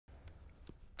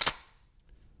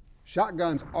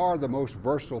Shotguns are the most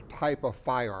versatile type of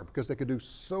firearm because they can do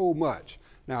so much.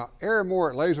 Now, Aaron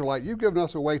Moore at LaserLyte, you've given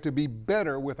us a way to be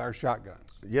better with our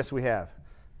shotguns. Yes, we have.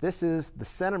 This is the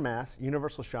Center Mass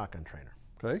Universal Shotgun Trainer.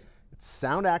 Okay. It's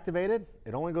sound activated.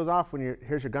 It only goes off when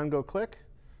here's your gun go click.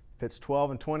 Fits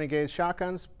 12 and 20 gauge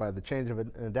shotguns by the change of an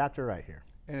adapter right here.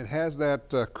 And it has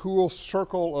that cool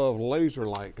circle of laser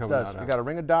light coming out. We've got a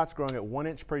ring of dots growing at 1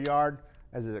 inch per yard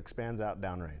as it expands out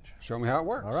downrange. Show me how it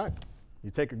works. All right. You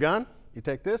take your gun, you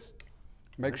take this.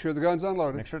 Make sure the gun's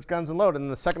unloaded. Make sure the gun's unloaded. And then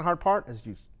the second hard part is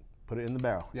you put it in the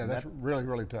barrel. Yeah, that's really,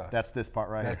 really tough. That's this part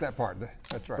right here. That's that part.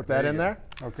 That's right. Put that in there.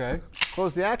 Okay.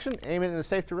 Close the action, aim it in a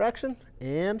safe direction,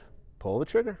 and pull the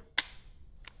trigger.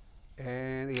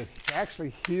 And it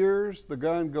actually hears the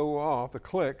gun go off, the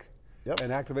click, Yep.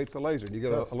 and activates the laser. You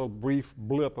get a little brief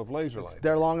blip of laser light. It's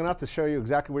there long enough to show you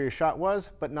exactly where your shot was,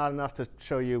 but not enough to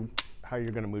show you how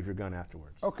you're going to move your gun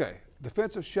afterwards. Okay,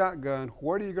 defensive shotgun,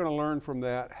 what are you going to learn from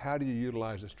that? How do you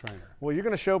utilize this trainer? Well, you're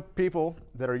going to show people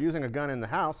that are using a gun in the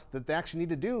house that they actually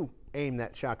need to aim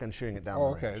that shotgun, shooting it down the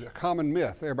range. Okay, a common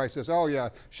myth. Everybody says, oh yeah,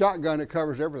 shotgun, it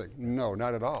covers everything. No,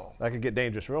 not at all. That could get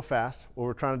dangerous real fast. What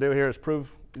we're trying to do here is prove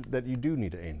that you do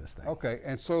need to aim this thing. Okay,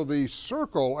 and so the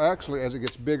circle actually, as it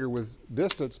gets bigger with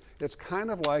distance, it's kind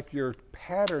of like your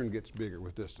pattern gets bigger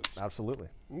with distance. Absolutely.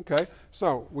 Okay,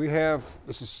 so we have,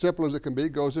 this is simple as it can be,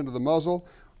 goes into the muzzle.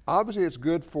 Obviously it's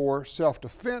good for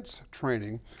self-defense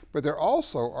training, but there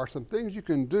also are some things you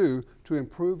can do to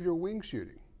improve your wing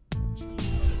shooting.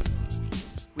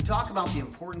 We talk about the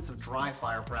importance of dry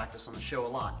fire practice on the show a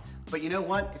lot, but you know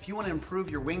what? If you want to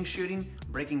improve your wing shooting,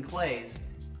 breaking clays,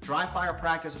 dry fire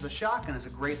practice with a shotgun is a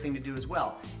great thing to do as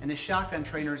well, and this shotgun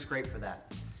trainer is great for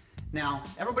that. Now,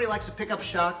 everybody likes to pick up a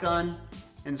shotgun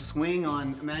and swing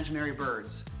on imaginary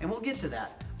birds, and we'll get to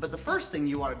that. But the first thing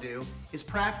you want to do is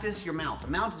practice your mount. The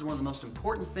mount is one of the most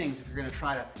important things if you're going to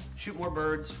try to shoot more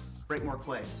birds, break more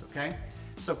clays, okay?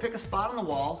 So pick a spot on the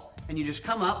wall, and you just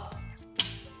come up,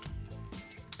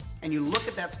 and you look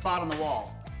at that spot on the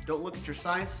wall. Don't look at your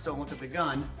sights, don't look at the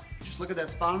gun, just look at that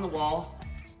spot on the wall,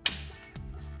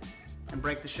 and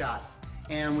break the shot.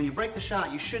 And when you break the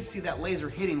shot, you should see that laser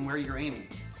hitting where you're aiming.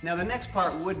 Now the next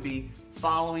part would be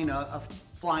following a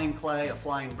flying clay, a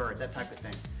flying bird, that type of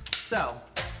thing. So,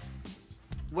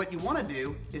 what you want to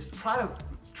do is try to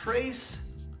trace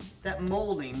that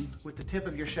molding with the tip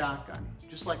of your shotgun,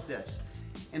 just like this.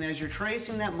 And as you're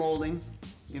tracing that molding,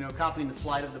 you know, copying the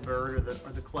flight of the bird or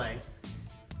the clay,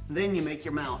 then you make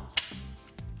your mount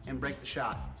and break the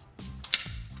shot.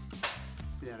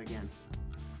 See that again.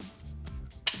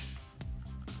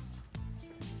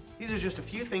 These are just a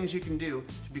few things you can do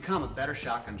to become a better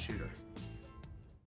shotgun shooter.